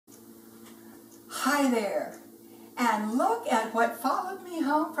Hi there, and look at what followed me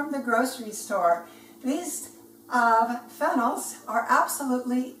home from the grocery store. These fennels are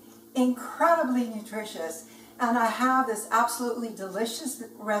absolutely incredibly nutritious, and I have this absolutely delicious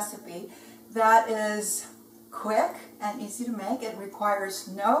recipe that is quick and easy to make. It requires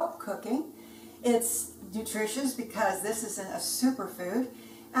no cooking. It's nutritious because this is a superfood,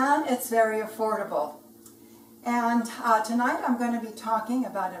 and it's very affordable. And tonight I'm going to be talking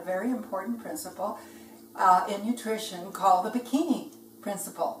about a very important principle in nutrition called the bikini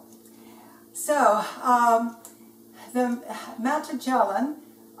principle. So the Magellan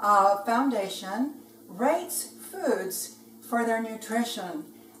Foundation rates foods for their nutrition,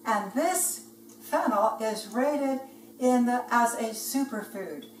 and this fennel is rated as a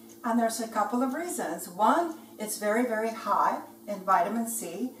superfood. And there's a couple of reasons. One, it's very, very high in vitamin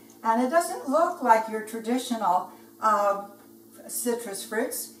C, and it doesn't look like your traditional citrus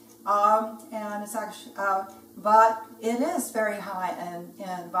fruits, and it's actually, but it is very high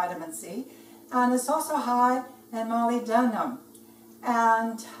in vitamin C, and it's also high in molybdenum.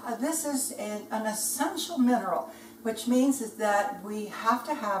 And this is an essential mineral, which means is that we have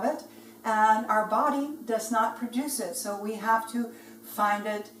to have it, and our body does not produce it, so we have to find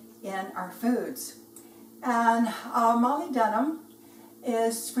it in our foods. And molybdenum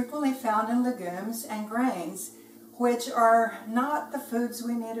is frequently found in legumes and grains, which are not the foods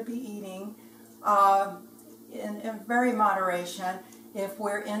we need to be eating in very moderation if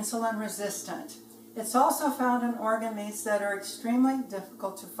we're insulin resistant. It's also found in organ meats that are extremely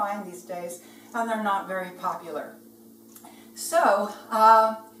difficult to find these days, and they're not very popular. So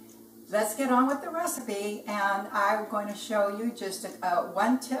let's get on with the recipe, and I'm going to show you just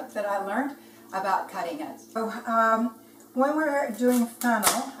one tip that I learned about cutting it. So when we're doing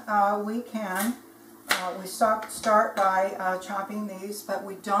fennel, we start by chopping these, but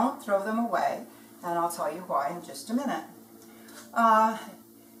we don't throw them away, and I'll tell you why in just a minute.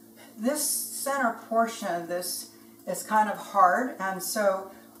 This center portion, this is kind of hard, and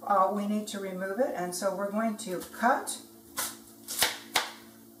so we need to remove it, and so we're going to cut,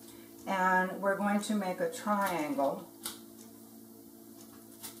 and we're going to make a triangle,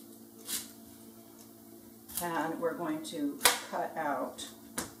 and we're going to cut out.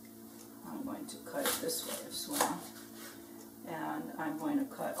 I'm going to cut it this way as well, and I'm going to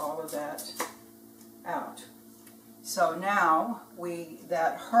cut all of that out. So now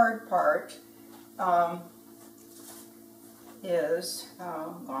that hard part is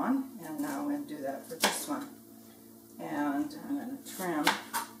gone, and now I'm going to do that for this one. And I'm going to trim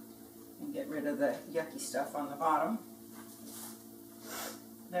and get rid of the yucky stuff on the bottom.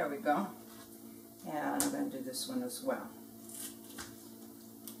 There we go. And I'm going to do this one as well.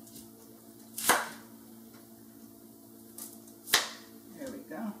 There we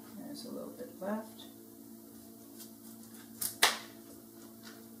go. There's a little bit left.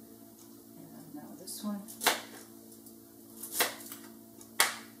 And now this one.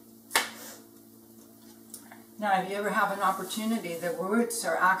 Now, if you ever have an opportunity, the roots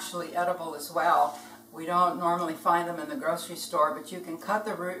are actually edible as well. We don't normally find them in the grocery store, but you can cut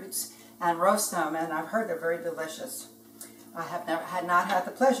the roots and roast them, and I've heard they're very delicious. I have not had the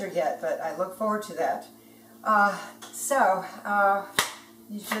pleasure yet, but I look forward to that.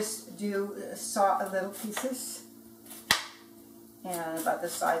 You just do saw little pieces, and about the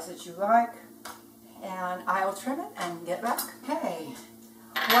size that you like, and I'll trim it and get back. Okay.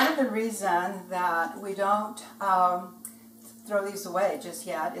 One of the reasons that we don't throw these away just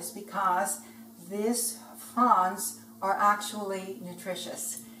yet is because these fronds are actually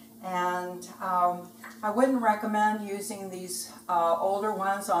nutritious. And I wouldn't recommend using these older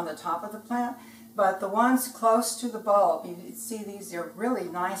ones on the top of the plant, but the ones close to the bulb, you see these are really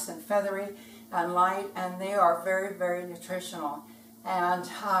nice and feathery and light, and they are very, very nutritional. And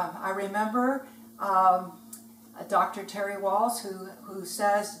I remember Dr. Terry Walls, who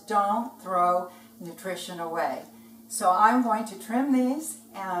says don't throw nutrition away. So I'm going to trim these,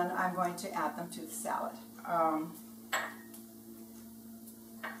 and I'm going to add them to the salad. I'm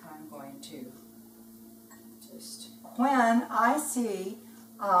going to when I see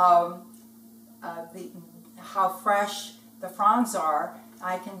how fresh the fronds are,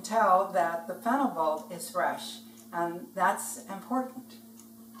 I can tell that the fennel bulb is fresh, and that's important.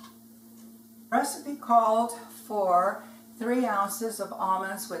 Recipe called for 3 ounces of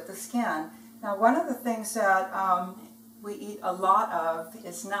almonds with the skin. Now, one of the things that we eat a lot of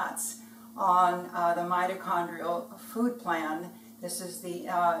is nuts on the mitochondrial food plan. This is the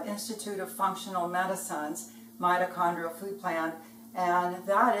Institute of Functional Medicine's mitochondrial food plan, and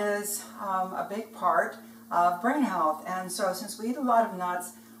that is a big part of brain health. And so since we eat a lot of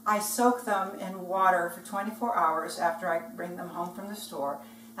nuts, I soak them in water for 24 hours after I bring them home from the store,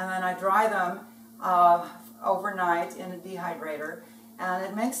 and then I dry them overnight in a dehydrator, and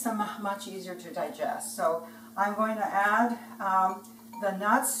it makes them much easier to digest. So I'm going to add, the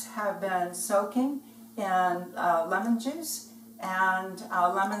nuts have been soaking in lemon juice and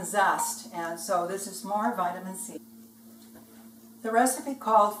lemon zest, and so this is more vitamin C. The recipe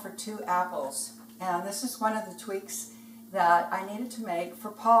called for 2 apples, and this is one of the tweaks that I needed to make for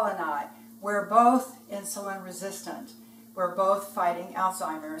Paul and I. We're both insulin resistant. We're both fighting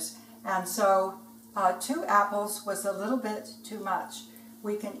Alzheimer's, and so 2 apples was a little bit too much.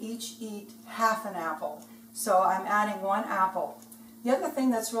 We can each eat half an apple, so I'm adding 1 apple. The other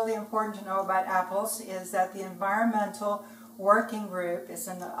thing that's really important to know about apples is that the Environmental Working Group is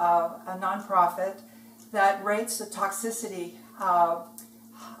a nonprofit that rates the toxicity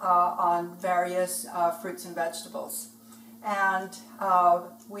on various fruits and vegetables. And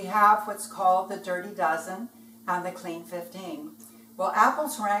we have what's called the Dirty Dozen and the Clean 15. Well,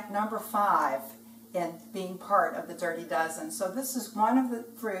 apples rank number 5 in being part of the Dirty Dozen. So this is one of the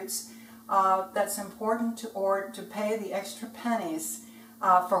fruits that's important to pay the extra pennies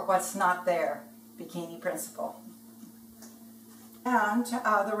for what's not there. Bikini principle. And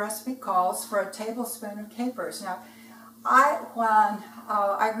the recipe calls for a tablespoon of capers. Now, when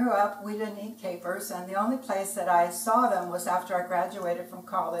I grew up, we didn't eat capers, and the only place that I saw them was after I graduated from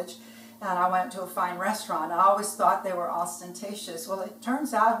college, and I went to a fine restaurant. I always thought they were ostentatious. Well, it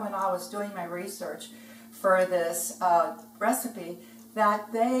turns out when I was doing my research for this recipe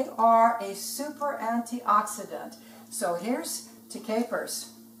that they are a super antioxidant. So here's to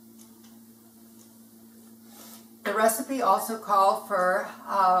capers. The recipe also called for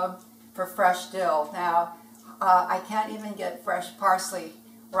fresh dill. Now, I can't even get fresh parsley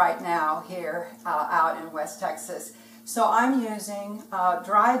right now here out in West Texas. So I'm using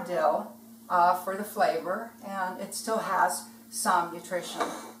dried dill for the flavor, and it still has some nutrition.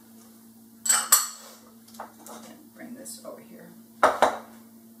 Bring this over here.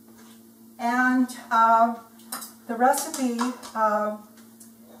 And the recipe,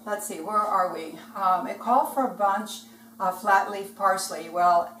 let's see, where are we? It called for a bunch of flat leaf parsley.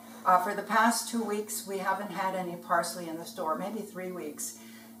 Well, for the past 2 weeks, we haven't had any parsley in the store, maybe 3 weeks.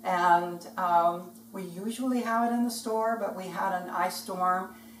 And we usually have it in the store, but we had an ice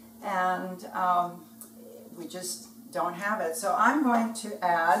storm, and we just don't have it. So I'm going to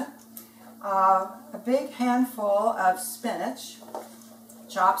add a big handful of spinach,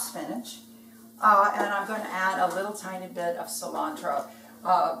 chopped spinach, and I'm going to add a little tiny bit of cilantro.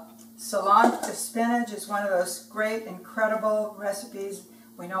 Spinach is one of those great, incredible recipes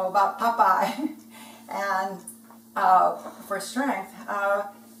we know about Popeye, and for strength.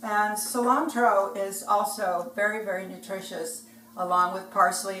 And cilantro is also very, very nutritious, along with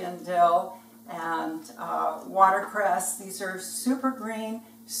parsley and dill and watercress. These are super green,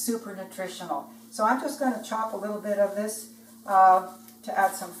 super nutritional. So I'm just going to chop a little bit of this to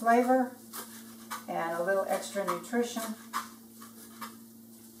add some flavor and a little extra nutrition.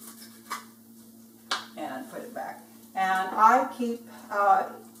 And put it back. And I keep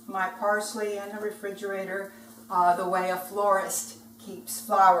my parsley in the refrigerator the way a florist keeps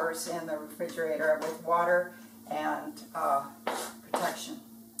flowers in the refrigerator, with water and protection.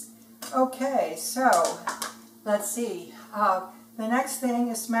 Okay, so let's see. The next thing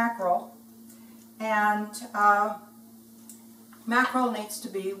is mackerel. And mackerel needs to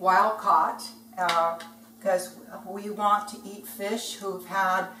be wild caught because we want to eat fish who've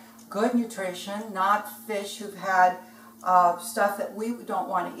had good nutrition, not fish who've had stuff that we don't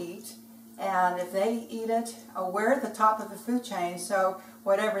want to eat. And if they eat it, we're at the top of the food chain, so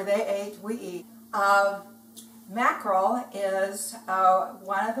whatever they ate, we eat. Mackerel is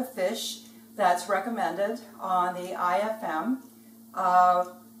one of the fish that's recommended on the IFM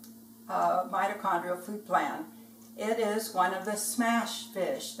mitochondrial food plan. It is one of the SMASH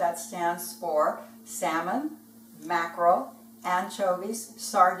fish. That stands for salmon, mackerel, anchovies,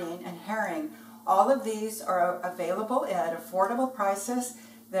 sardine, and herring. All of these are available at affordable prices.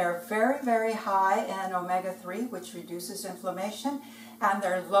 They're very, very high in omega-3, which reduces inflammation, and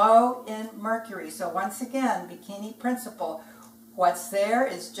they're low in mercury. So once again, bikini principle, what's there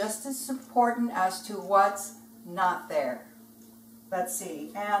is just as important as to what's not there. Let's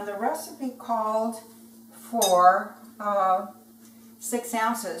see, and the recipe called for 6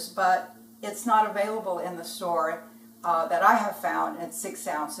 ounces, but it's not available in the store that I have found at 6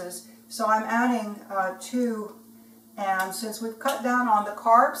 ounces. So I'm adding 2, and since we've cut down on the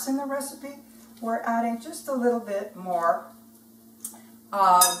carbs in the recipe, we're adding just a little bit more.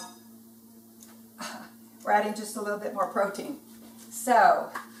 We're adding just a little bit more protein.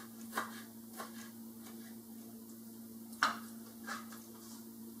 So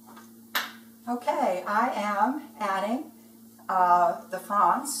Okay, I am adding the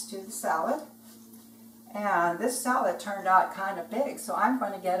fronds to the salad. And this salad turned out kind of big, so I'm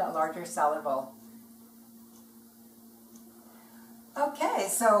going to get a larger salad bowl. Okay,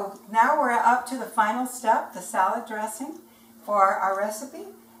 so now we're up to the final step, the salad dressing for our recipe.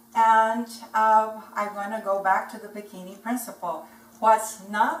 And I'm going to go back to the bikini principle. What's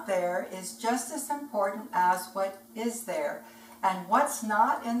not there is just as important as what is there. And what's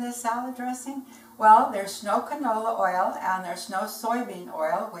not in this salad dressing? Well, there's no canola oil and there's no soybean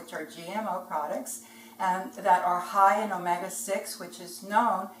oil, which are GMO products, and that are high in omega-6, which is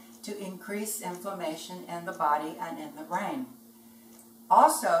known to increase inflammation in the body and in the brain.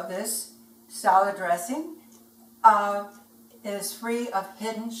 Also, this salad dressing is free of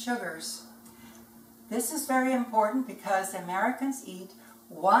hidden sugars. This is very important because Americans eat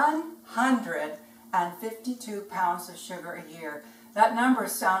 152 pounds of sugar a year. That number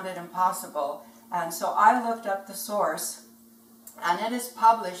sounded impossible, and so I looked up the source, and it is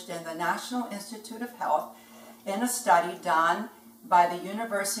published in the National Institute of Health in a study done by the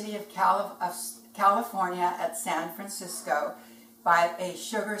University of California at San Francisco by a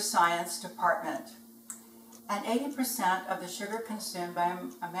sugar science department. And 80% of the sugar consumed by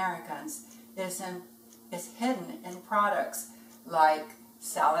Americans is hidden in products like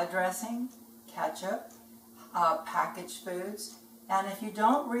salad dressing, ketchup, packaged foods, and if you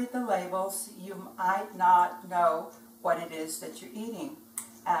don't read the labels, you might not know what it is that you're eating,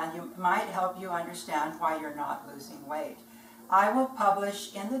 and it might help you understand why you're not losing weight. I will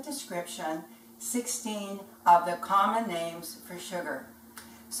publish in the description 16 of the common names for sugar.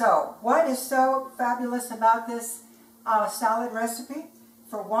 So, what is so fabulous about this salad recipe?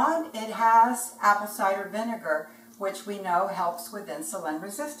 For one, it has apple cider vinegar, which we know helps with insulin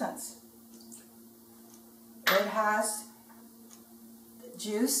resistance. It has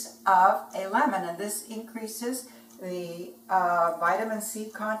juice of a lemon, and this increases the vitamin C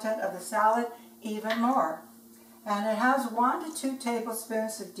content of the salad even more. And it has 1 to 2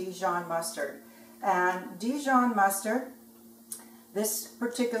 tablespoons of Dijon mustard. And Dijon mustard, this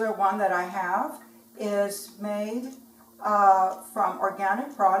particular one that I have, is made from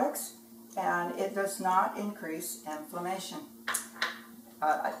organic products, and it does not increase inflammation.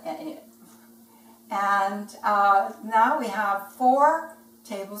 Now we have 4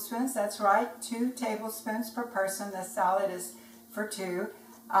 tablespoons, that's right, 2 tablespoons per person. The salad is for 2.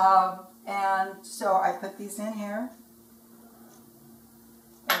 And so I put these in here,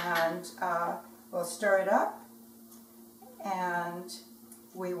 and we'll stir it up, and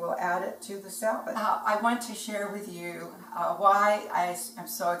we will add it to the salad. I want to share with you why I am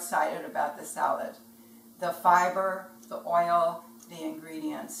so excited about the salad. The fiber, the oil, the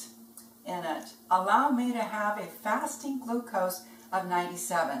ingredients in it allow me to have a fasting glucose of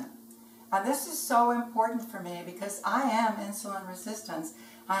 97. And this is so important for me because I am insulin resistant.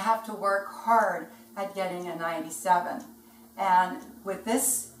 I have to work hard at getting a 97. And with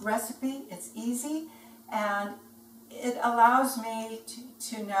this recipe, it's easy, and it allows me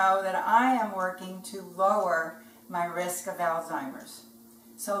to know that I am working to lower my risk of Alzheimer's.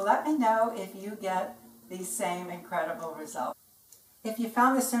 So let me know if you get these same incredible results. If you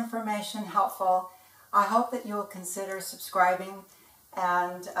found this information helpful, I hope that you'll consider subscribing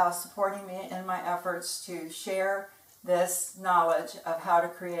and supporting me in my efforts to share this knowledge of how to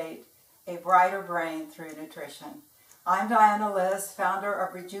create a brighter brain through nutrition. I'm Diana Liz, founder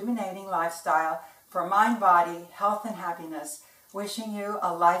of Rejuvenating Lifestyle for Mind, Body, Health, and Happiness, wishing you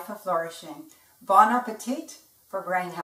a life of flourishing. Bon appetit for brain health.